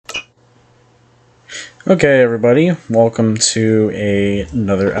Okay, everybody, welcome to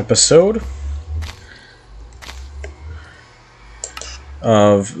another episode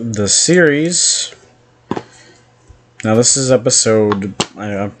of the series. Now, this is episode,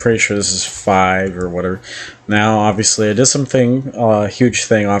 I'm pretty sure this is 5 or whatever. Now, obviously, I did something, a huge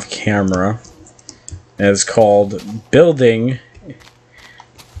thing off camera. And it's called building.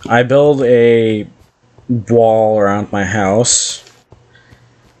 I build a wall around my house.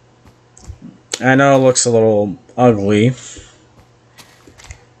 I know it looks a little ugly,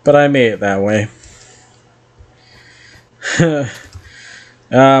 but I made it that way.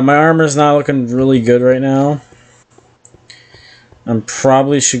 My armor's not looking really good right now. I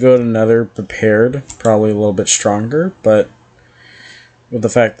probably should go to Nether prepared, probably a little bit stronger, but with the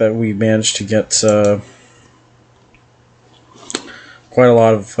fact that we managed to get quite a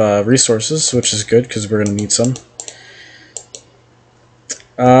lot of resources, which is good because we're going to need some.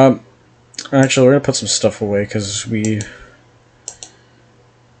 Actually, we're going to put some stuff away because we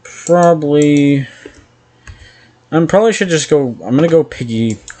probably... I probably should just go... I'm going to go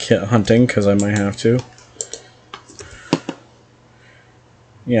piggy hunting because I might have to.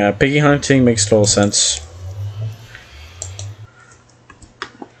 Yeah, piggy hunting makes total sense.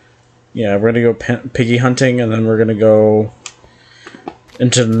 Yeah, we're going to go piggy hunting, and then we're going to go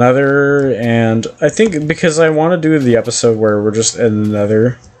into the Nether, and I think because I want to do the episode where we're just in the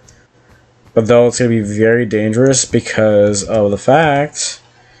Nether, but though it's going to be very dangerous because of the fact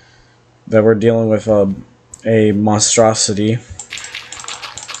that we're dealing with a monstrosity,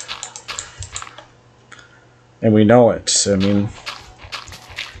 and we know it. So, I mean,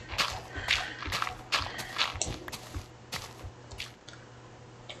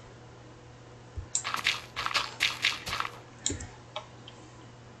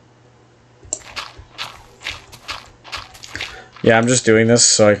 yeah, I'm just doing this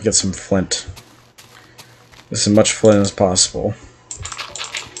so I can get some flint. As much flint as possible.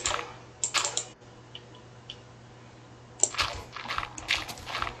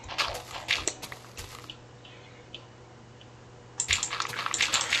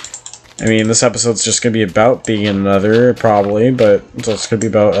 I mean, this episode's just going to be about being in Nether, probably, but it's also going to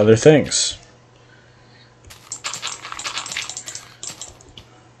be about other things.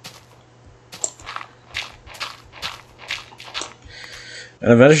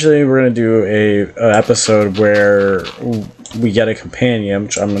 And eventually we're going to do an episode where we get a companion,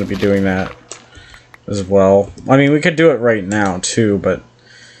 which I'm going to be doing that as well. I mean, we could do it right now, too, but...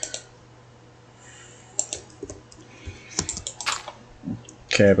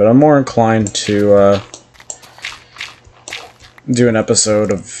 Okay, but I'm more inclined to do an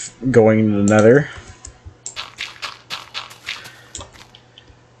episode of going to the Nether.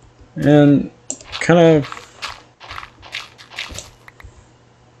 And kind of...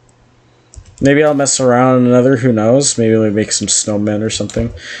 Maybe I'll mess around in Nether, who knows? Maybe we'll make some snowmen or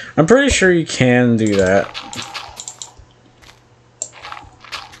something. I'm pretty sure you can do that.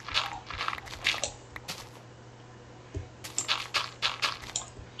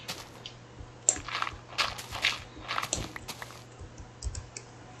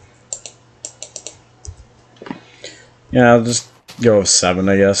 Yeah, I'll just go with 7,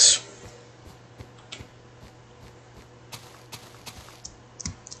 I guess.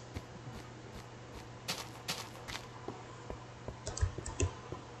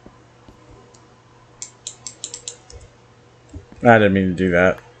 I didn't mean to do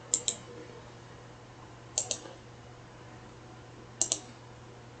that.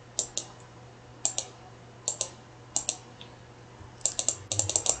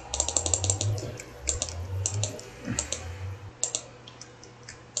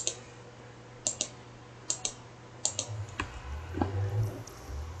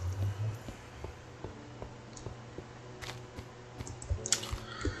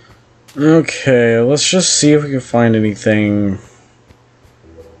 Okay, let's just see if we can find anything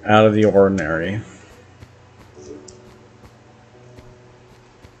out of the ordinary.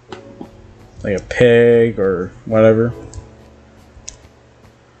 Like a pig or whatever.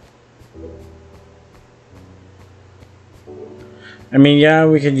 I mean, yeah,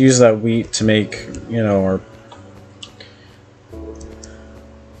 we could use that wheat to make,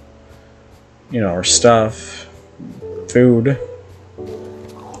 our stuff, food.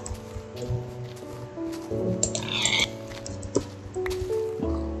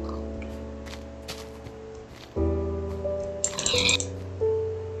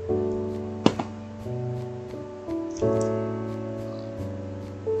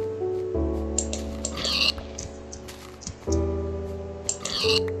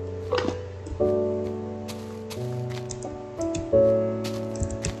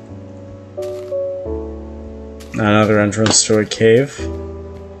 Another entrance to a cave.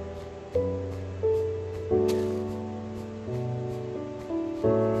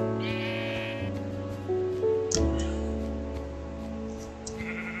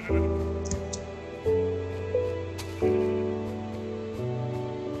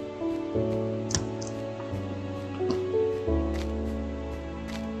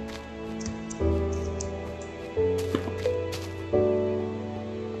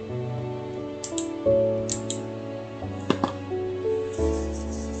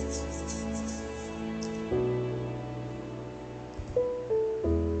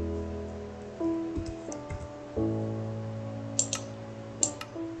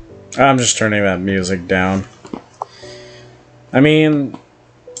 I'm just turning that music down. I mean,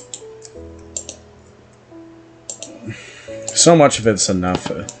 so much of it's enough.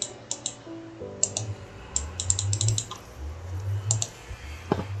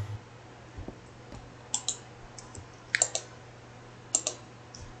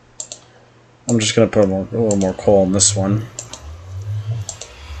 I'm just gonna put a little more coal in this one.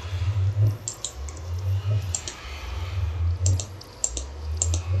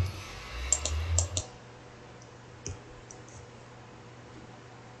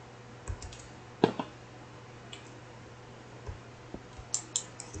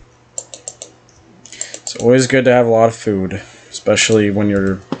 It's always good to have a lot of food, especially when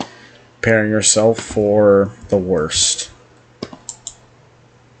you're preparing yourself for the worst.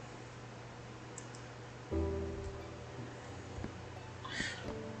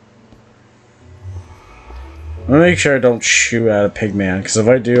 I'm gonna make sure I don't shoot at a pigman, because if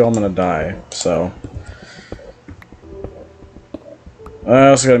I do, I'm gonna die, so. I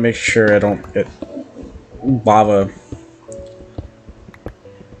also gotta make sure I don't get lava.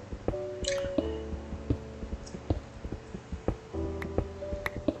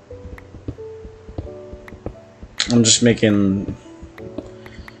 I'm just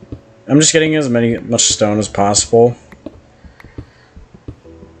getting as much stone as possible.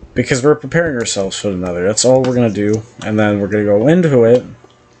 Because we're preparing ourselves for the Nether. That's all we're gonna do. And then we're gonna go into it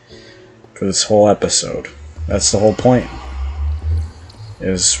for this whole episode. That's the whole point.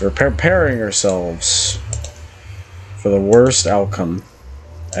 Is we're preparing ourselves for the worst outcome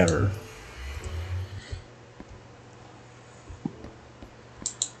ever.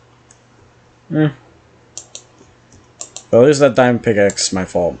 But at least that diamond pickaxe is my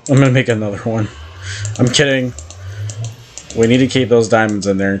fault. I'm gonna make another one. I'm kidding. We need to keep those diamonds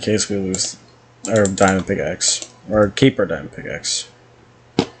in there in case we lose our diamond pickaxe. Or keep our diamond pickaxe.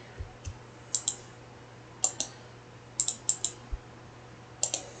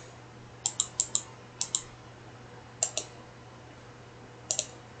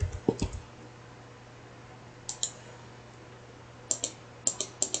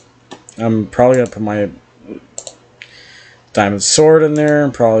 I'm probably gonna put my diamond sword in there.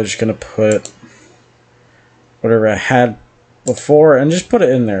 I'm probably just gonna put whatever I had before and just put it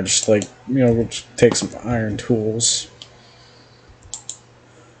in there. Just like, you know, we'll just take some iron tools.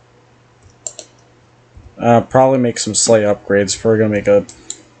 Probably make some slight upgrades before we're gonna make a.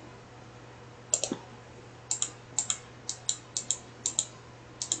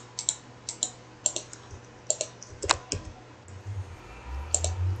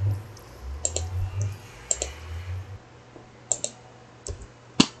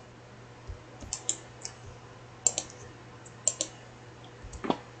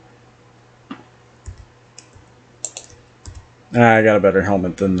 I got a better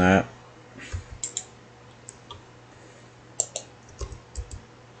helmet than that.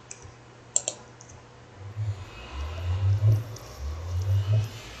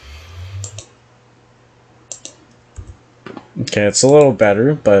 Okay, it's a little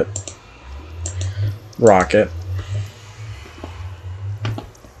better, but rocket.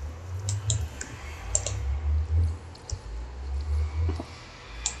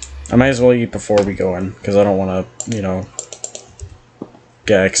 I might as well eat before we go in, because I don't want to, you know,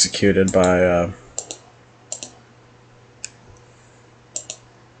 get executed by,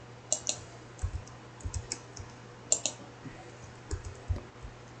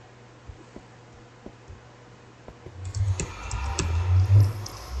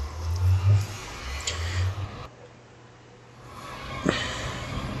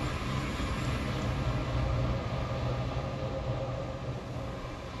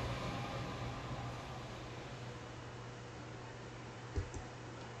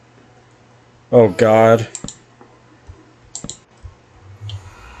 oh god.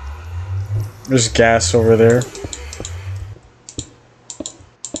 There's gas over there.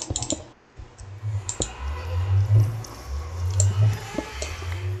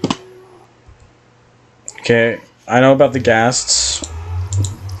 Okay, I know about the ghasts.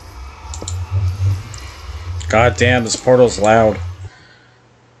 God damn, this portal's loud.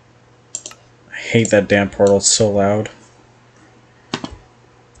 I hate that damn portal, it's so loud.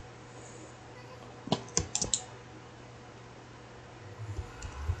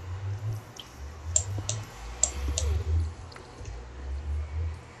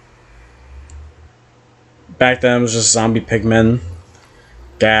 Back then it was just zombie pigmen.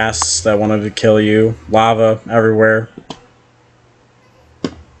 Gas that wanted to kill you. Lava everywhere.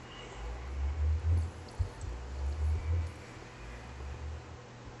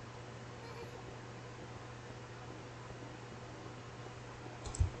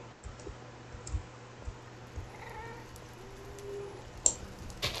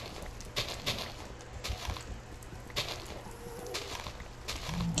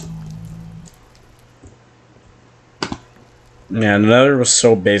 Yeah, Nether was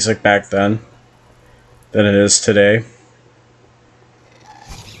so basic back then than it is today.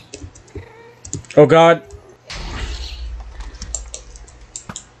 Oh god!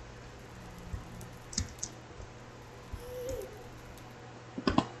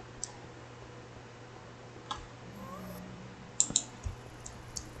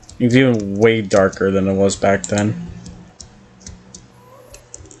 It's even way darker than it was back then.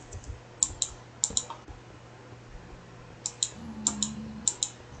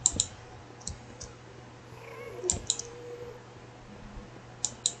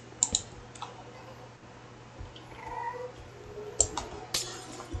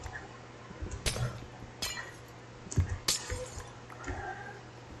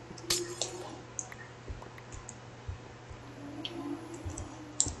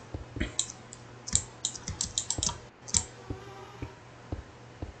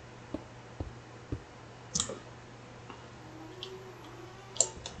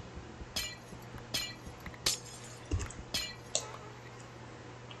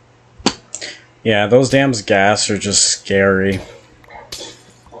 Yeah, those damn gas are just scary.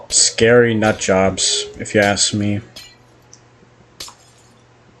 Scary nut jobs, if you ask me.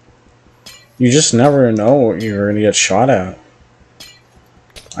 You just never know what you're gonna get shot at.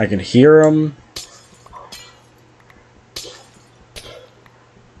 I can hear them.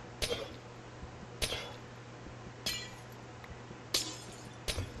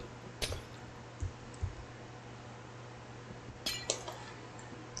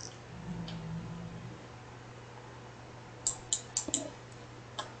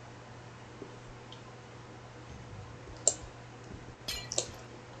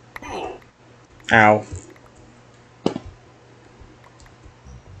 Ow.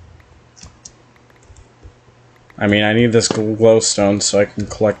 I mean, I need this glowstone so I can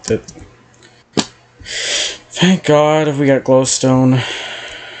collect it. Thank God we got glowstone.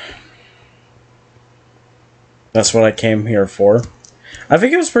 That's what I came here for. I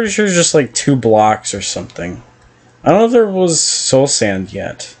think it was pretty sure just like 2 blocks or something. I don't know if there was soul sand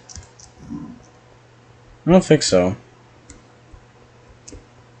yet. I don't think so.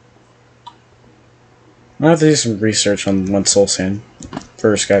 I'll have to do some research on when soul sand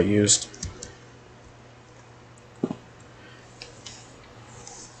first got used.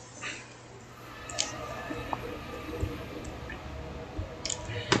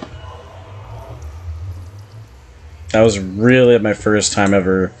 That was really my first time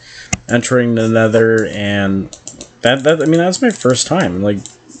ever entering the Nether, and that I mean that's my first time. Like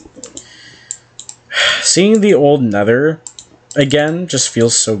seeing the old Nether again just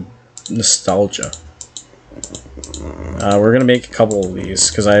feels so nostalgia. We're gonna make a couple of these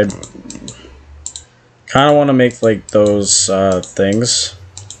because I kind of want to make like those things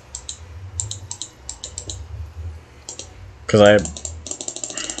because I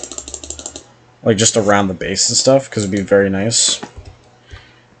like just around the base and stuff because it'd be very nice.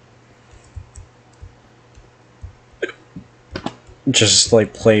 Just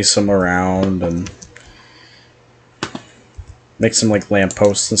like place them around and make some like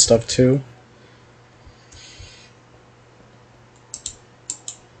lampposts and stuff too.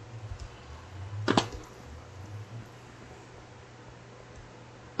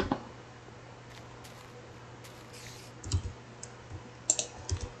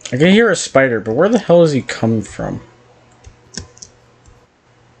 I can hear a spider, but where the hell is he coming from?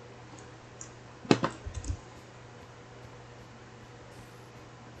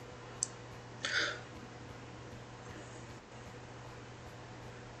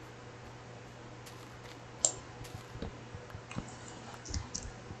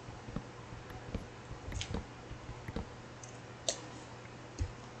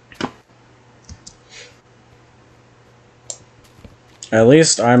 At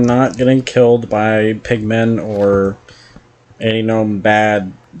least I'm not getting killed by pigmen or any known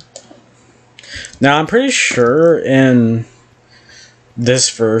bad. Now, I'm pretty sure in this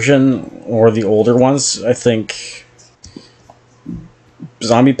version, or the older ones, I think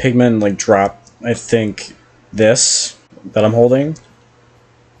zombie pigmen, like, drop, I think, this that I'm holding.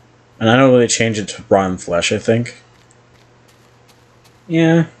 And I don't really change it to rotten flesh, I think.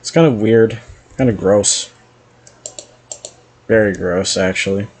 Yeah, it's kind of weird. Kind of gross. Very gross,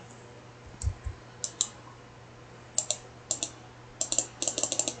 actually.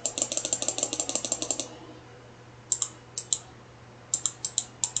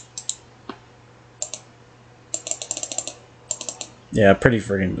 Yeah, pretty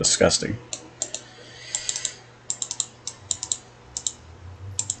freaking disgusting.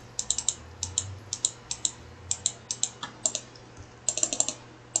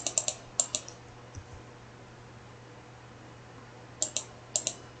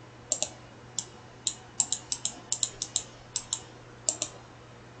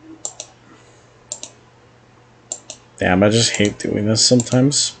 Damn, I just hate doing this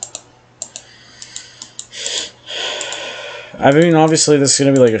sometimes. I mean, obviously, this is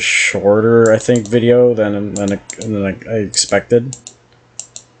going to be like a shorter, I think, video than I expected.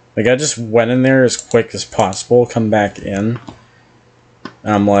 Like, I just went in there as quick as possible, come back in.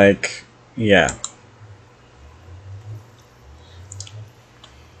 And I'm like, yeah.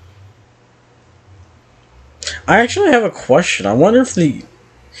 I actually have a question. I wonder if the...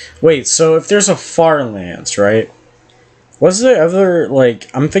 Wait, so if there's a Farlands, right? Was there ever, like...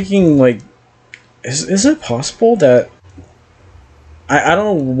 I'm thinking, like... Is it possible that... I don't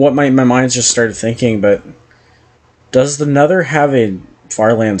know what my mind's just started thinking, but... Does the Nether have a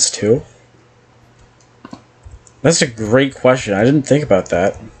Farlands too? That's a great question. I didn't think about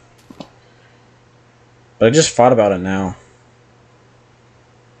that. But I just thought about it now.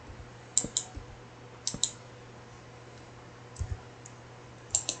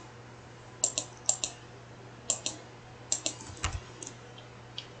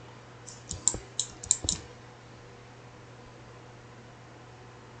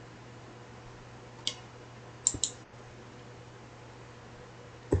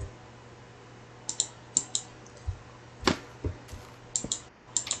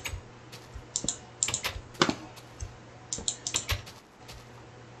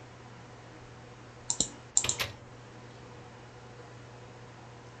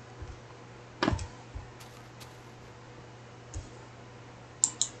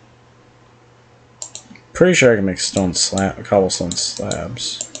 Pretty sure I can make cobblestone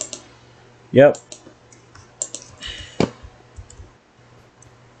slabs. Yep.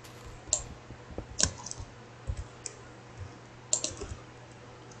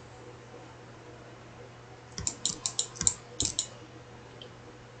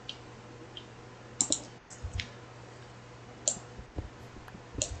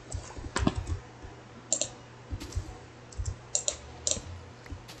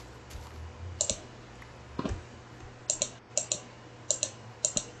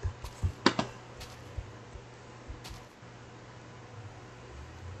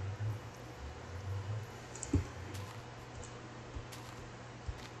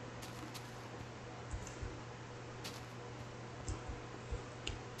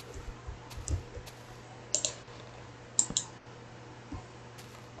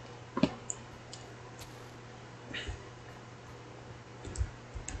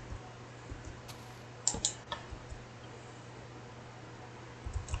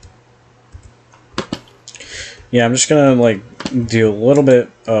 Yeah, I'm just gonna, like, do a little bit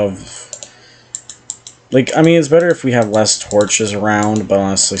of... Like, I mean, it's better if we have less torches around, but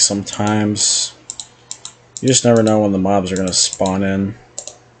honestly, sometimes... You just never know when the mobs are gonna spawn in.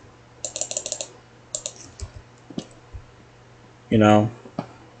 You know?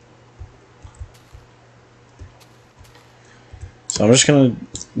 So I'm just gonna,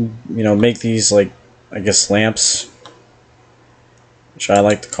 you know, make these, like, I guess lamps. Which I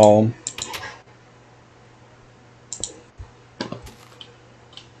like to call them.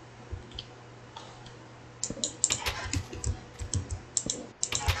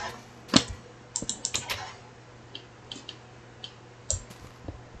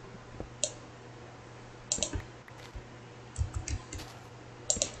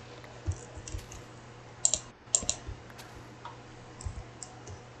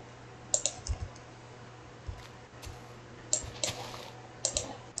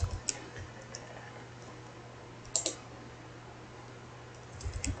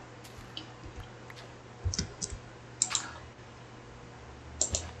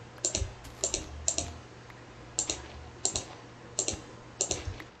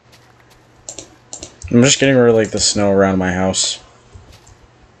 I'm just getting rid of, like, the snow around my house.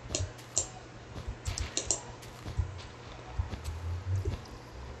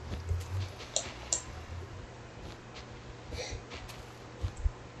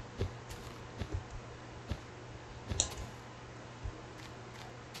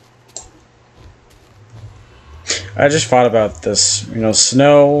 I just thought about this, you know,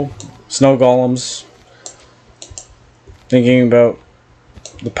 snow golems. Thinking about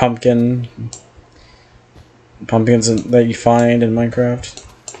the pumpkins that you find in Minecraft.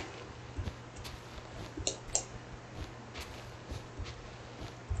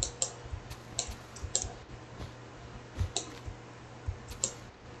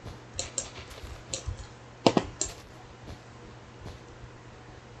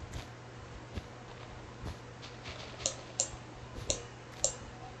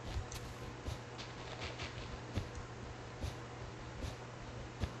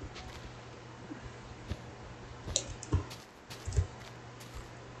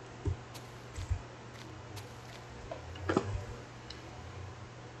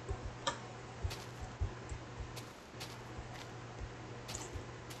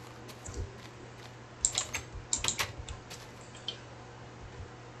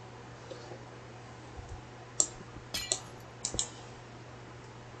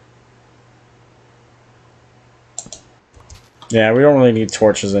 Yeah, we don't really need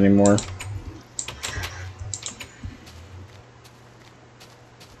torches anymore.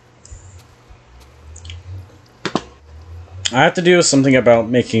 I have to do something about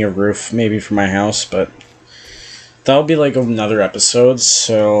making a roof, maybe for my house, but that'll be like another episode,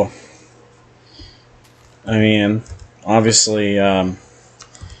 so... I mean, obviously, I'll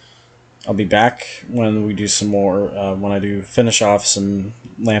be back when we do some more, when I do finish off some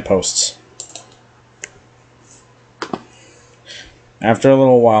lampposts. After a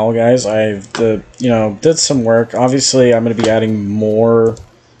little while, guys, did some work. Obviously, I'm going to be adding more,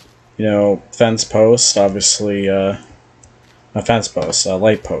 fence posts. Obviously, not fence posts,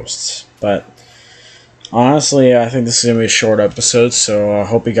 light posts. But honestly, I think this is going to be a short episode, so I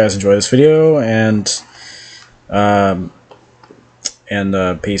hope you guys enjoy this video, and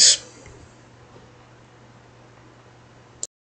peace.